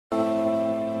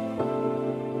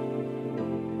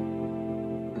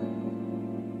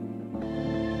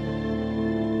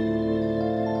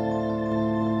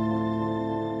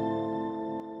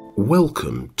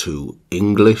Welcome to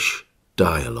English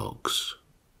Dialogues.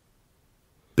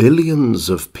 Billions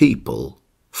of people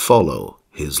follow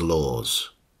his laws.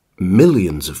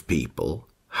 Millions of people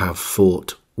have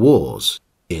fought wars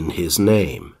in his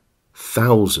name.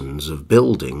 Thousands of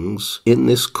buildings in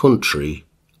this country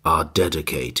are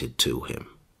dedicated to him.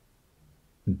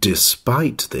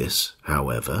 Despite this,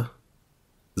 however,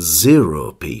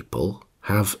 0 people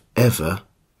have ever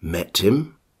met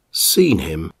him, seen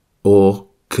him, or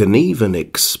can even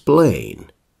explain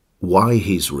why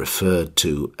he's referred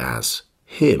to as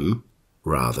him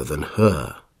rather than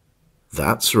her.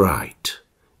 That's right.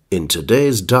 In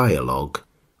today's dialogue,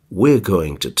 we're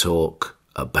going to talk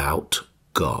about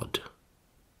God.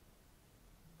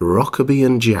 Rockaby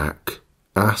and Jack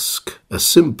ask a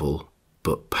simple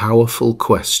but powerful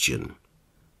question.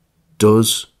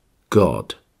 Does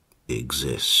God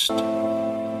exist?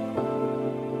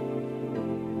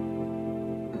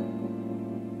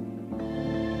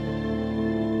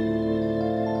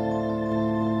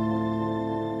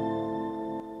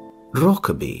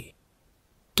 Rockaby,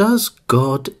 does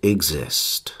God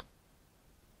exist?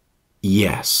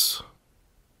 Yes.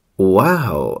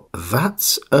 Wow,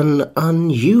 that's an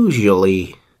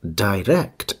unusually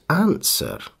direct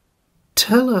answer.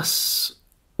 Tell us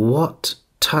what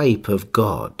type of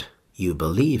God you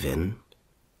believe in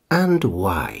and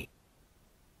why.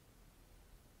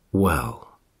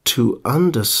 Well, to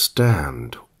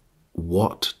understand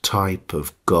what type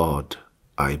of God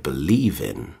I believe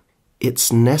in,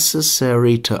 it's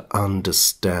necessary to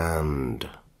understand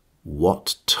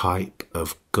what type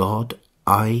of God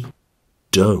I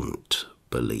don't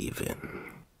believe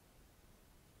in.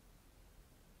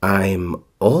 I'm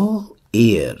all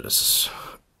ears.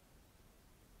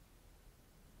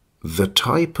 The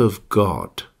type of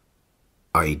God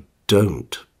I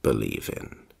don't believe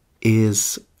in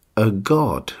is a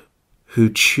God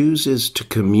who chooses to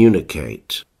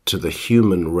communicate to the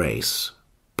human race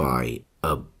by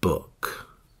a book.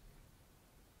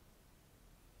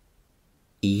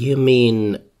 You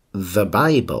mean the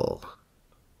Bible?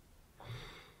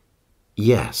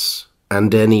 Yes,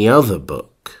 and any other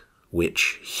book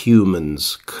which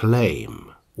humans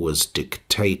claim was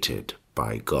dictated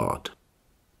by God.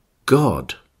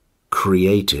 God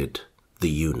created the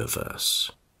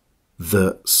universe,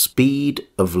 the speed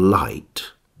of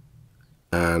light,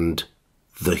 and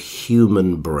the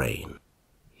human brain.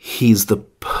 He's the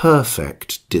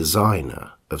perfect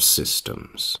designer of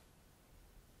systems.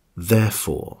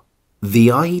 Therefore,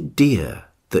 the idea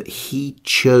that he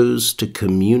chose to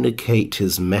communicate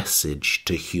his message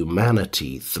to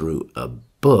humanity through a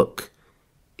book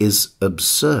is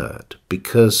absurd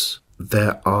because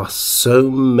there are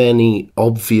so many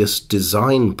obvious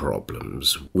design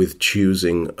problems with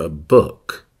choosing a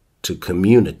book to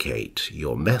communicate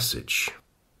your message.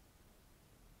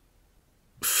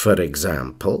 For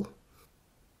example,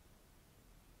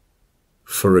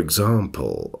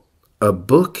 a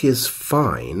book is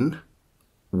fine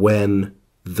when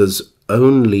there's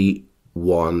only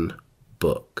one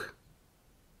book.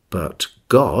 But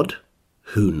God,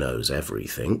 who knows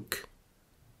everything,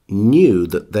 knew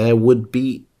that there would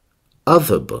be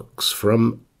other books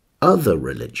from other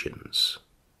religions.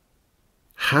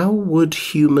 How would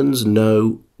humans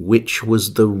know which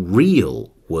was the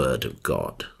real Word of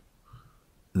God?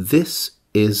 This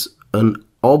is an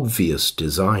obvious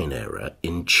design error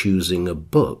in choosing a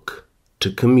book to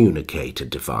communicate a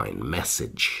divine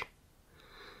message.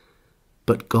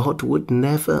 But God would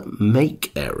never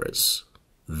make errors.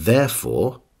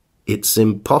 Therefore, it's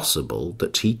impossible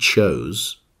that he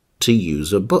chose to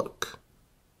use a book.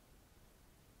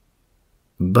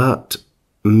 But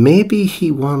maybe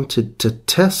he wanted to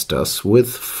test us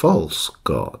with false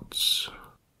gods.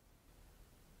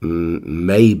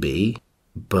 Maybe.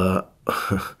 But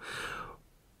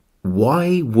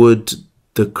why would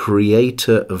the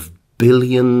creator of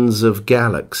billions of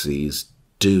galaxies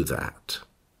do that?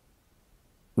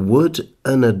 Would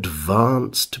an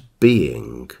advanced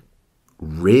being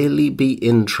really be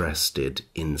interested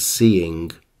in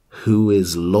seeing who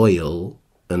is loyal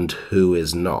and who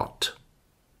is not?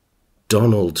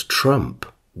 Donald Trump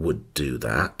would do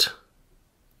that.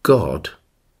 God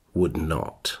would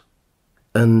not.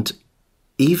 And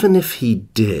even if he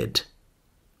did,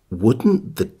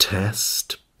 wouldn't the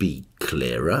test be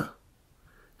clearer?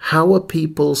 How are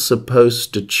people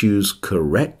supposed to choose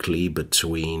correctly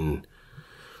between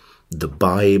the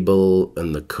Bible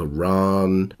and the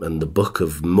Quran and the Book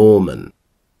of Mormon?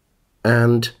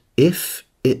 And if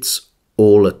it's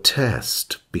all a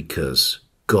test because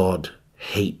God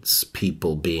hates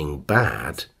people being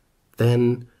bad,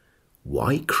 then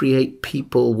why create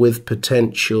people with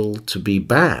potential to be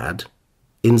bad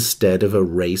instead of a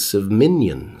race of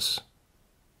minions?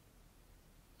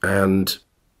 And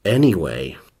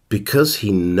anyway, because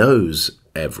he knows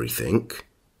everything,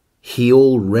 he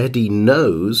already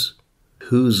knows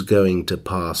who's going to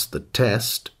pass the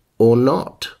test or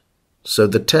not. So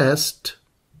the test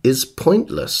is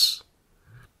pointless.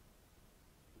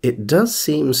 It does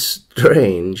seem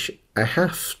strange, I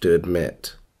have to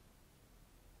admit.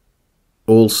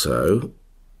 Also,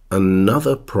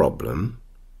 another problem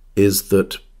is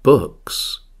that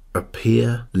books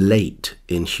appear late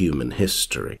in human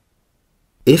history.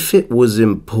 If it was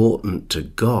important to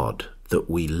God that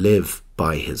we live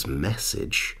by his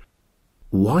message,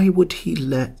 why would he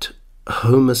let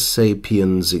Homo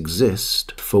sapiens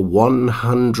exist for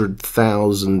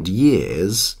 100,000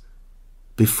 years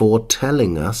before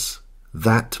telling us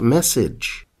that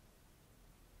message?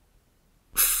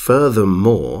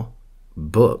 Furthermore,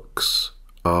 books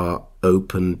are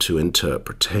open to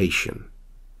interpretation.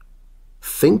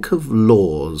 Think of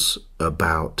laws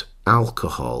about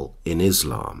alcohol in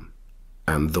Islam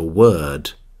and the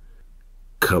word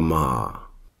khamar.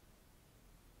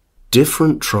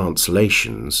 Different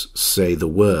translations say the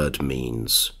word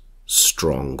means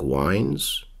strong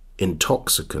wines,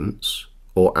 intoxicants,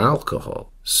 or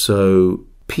alcohol. So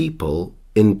people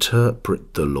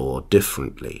interpret the law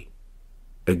differently.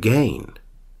 Again,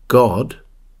 God,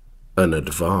 an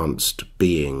advanced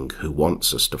being who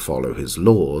wants us to follow his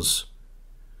laws,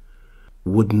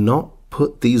 would not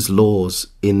put these laws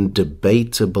in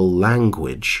debatable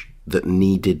language that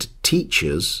needed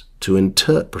teachers to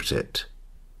interpret it.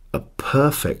 A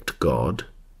perfect God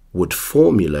would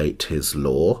formulate his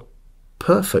law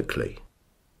perfectly.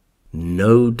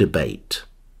 No debate.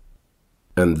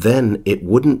 And then it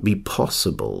wouldn't be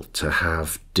possible to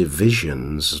have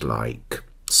divisions like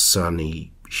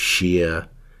Sunni, Shia,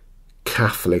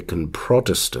 Catholic and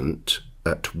Protestant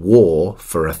at war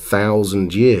for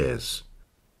 1,000 years.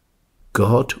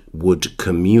 God would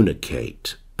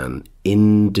communicate an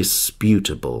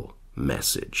indisputable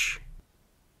message.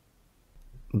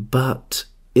 But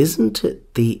isn't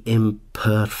it the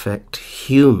imperfect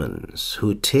humans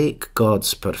who take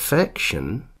God's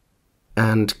perfection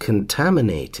and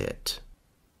contaminate it?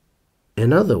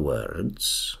 In other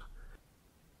words,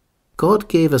 God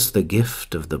gave us the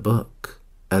gift of the book,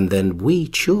 and then we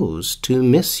chose to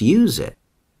misuse it.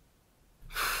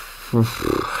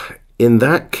 In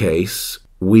that case,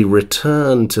 we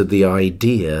return to the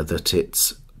idea that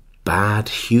it's bad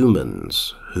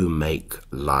humans who make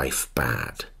life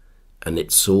bad, and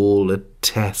it's all a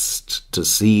test to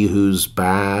see who's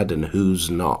bad and who's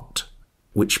not.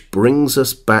 Which brings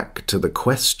us back to the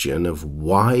question of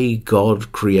why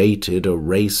God created a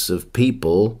race of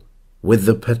people with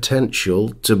the potential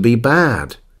to be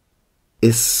bad,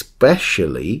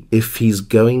 especially if he's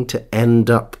going to end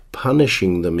up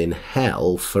punishing them in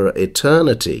hell for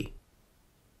eternity.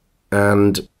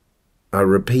 And I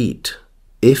repeat,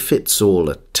 if it's all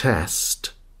a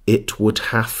test, it would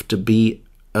have to be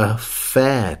a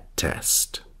fair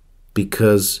test,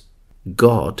 because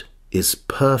God is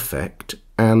perfect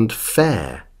and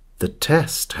fair. The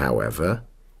test, however,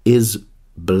 is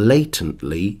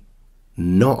blatantly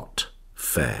not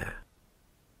fair.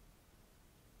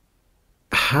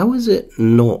 How is it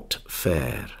not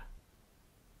fair?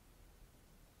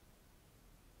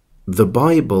 The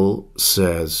Bible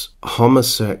says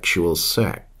homosexual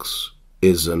sex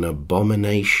is an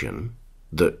abomination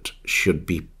that should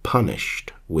be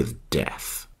punished with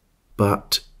death.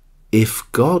 But if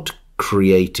God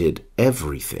created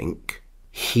everything,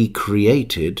 he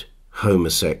created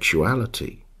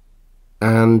homosexuality,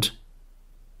 and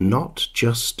not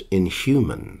just in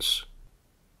humans.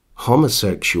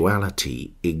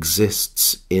 Homosexuality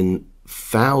exists in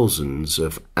thousands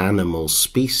of animal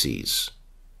species.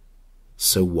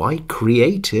 So why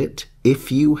create it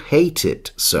if you hate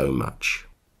it so much?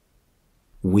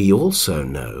 We also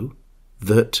know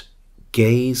that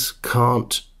gays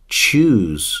can't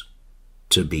choose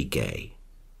to be gay.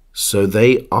 So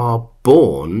they are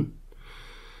born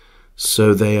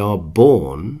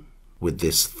with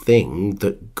this thing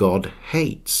that God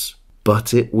hates.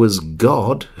 But it was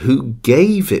God who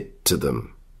gave it to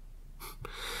them.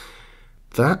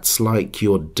 That's like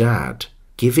your dad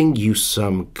giving you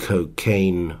some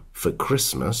cocaine for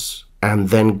Christmas and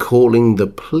then calling the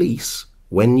police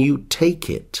when you take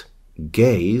it.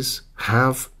 Gays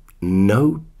have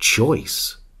no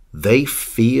choice. They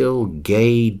feel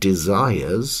gay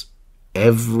desires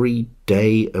every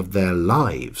day of their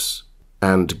lives,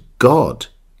 and God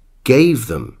gave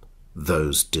them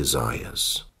those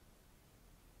desires.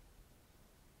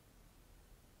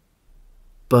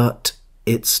 But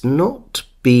it's not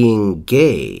being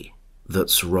gay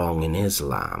that's wrong in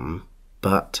Islam,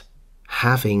 but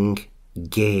having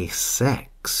gay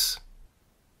sex.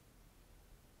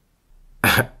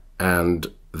 And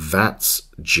that's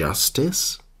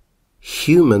justice?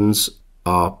 Humans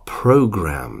are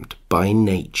programmed by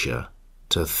nature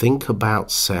to think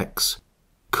about sex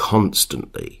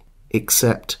constantly,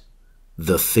 except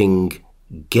the thing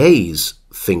gays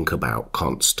think about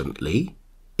constantly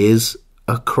is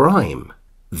a crime.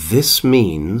 This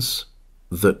means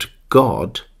that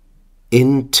God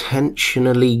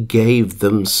intentionally gave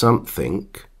them something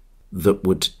that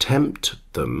would tempt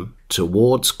them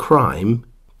towards crime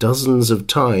dozens of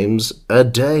times a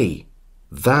day.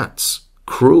 That's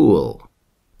cruel.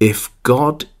 If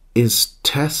God is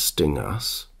testing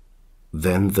us,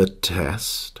 then the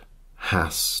test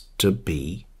has to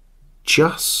be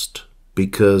just,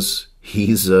 because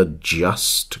he's a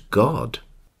just God.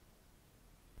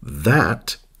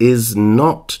 That is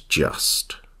not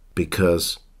just,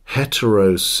 because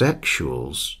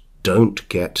heterosexuals don't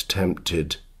get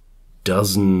tempted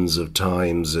dozens of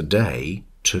times a day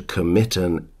to commit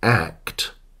an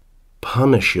act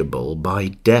punishable by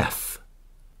death.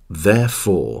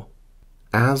 Therefore,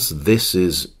 as this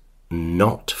is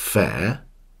not fair,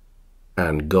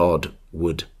 and God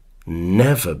would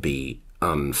never be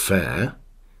unfair,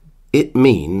 it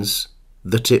means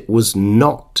that it was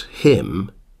not him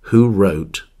who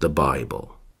wrote the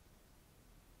Bible.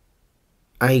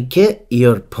 I get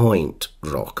your point,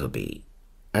 Rockaby,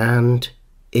 and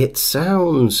it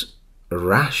sounds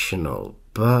rational,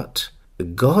 but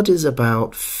God is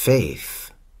about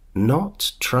faith,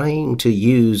 not trying to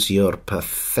use your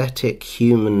pathetic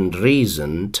human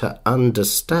reason to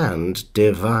understand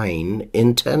divine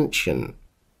intention.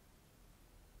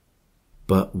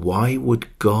 But why would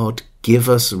God give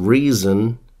us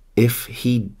reason if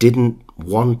he didn't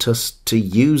want us to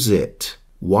use it?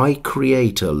 Why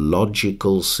create a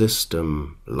logical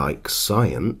system like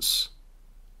science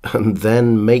and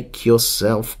then make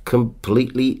yourself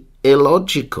completely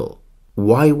illogical?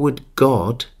 Why would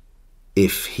God,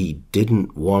 if he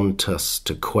didn't want us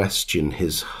to question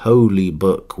his holy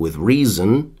book with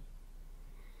reason,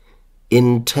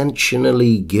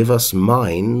 intentionally give us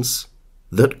minds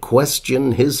that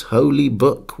question his holy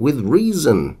book with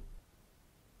reason?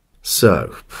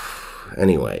 So,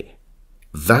 anyway,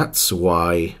 that's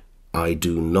why I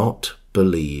do not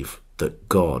believe that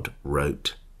God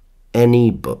wrote any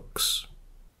books.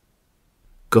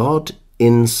 God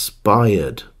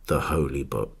inspired the holy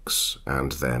books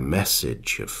and their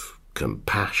message of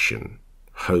compassion,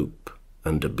 hope,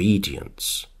 and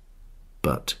obedience,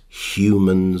 but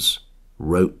humans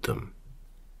wrote them.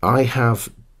 I have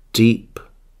deep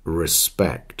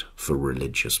respect for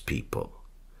religious people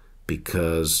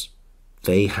because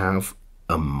they have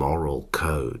a moral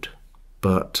code,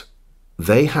 but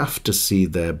they have to see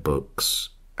their books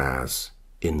as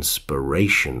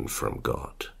inspiration from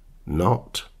God,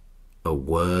 not a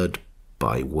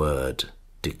word-by-word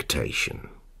dictation.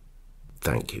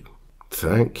 Thank you.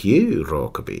 Thank you,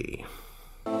 Rockaby.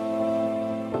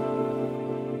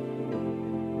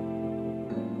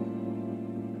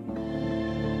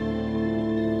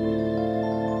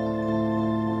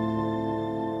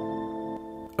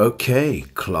 Okay,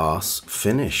 class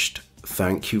finished.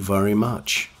 Thank you very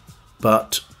much.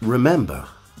 But remember,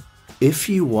 if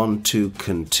you want to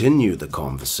continue the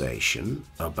conversation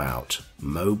about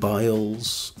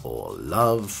mobiles or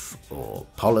love or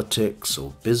politics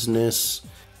or business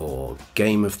or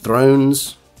Game of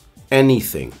Thrones,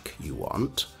 anything you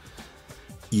want,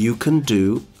 you can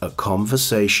do a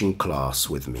conversation class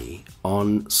with me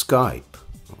on Skype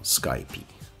or Skypey.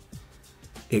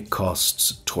 It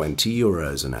costs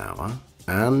 €20 an hour,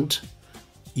 and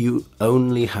you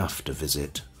only have to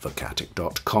visit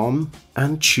vocatic.com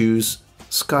and choose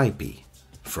Skypey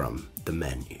from the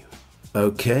menu.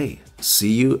 Okay,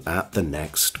 see you at the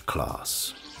next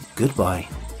class. Goodbye.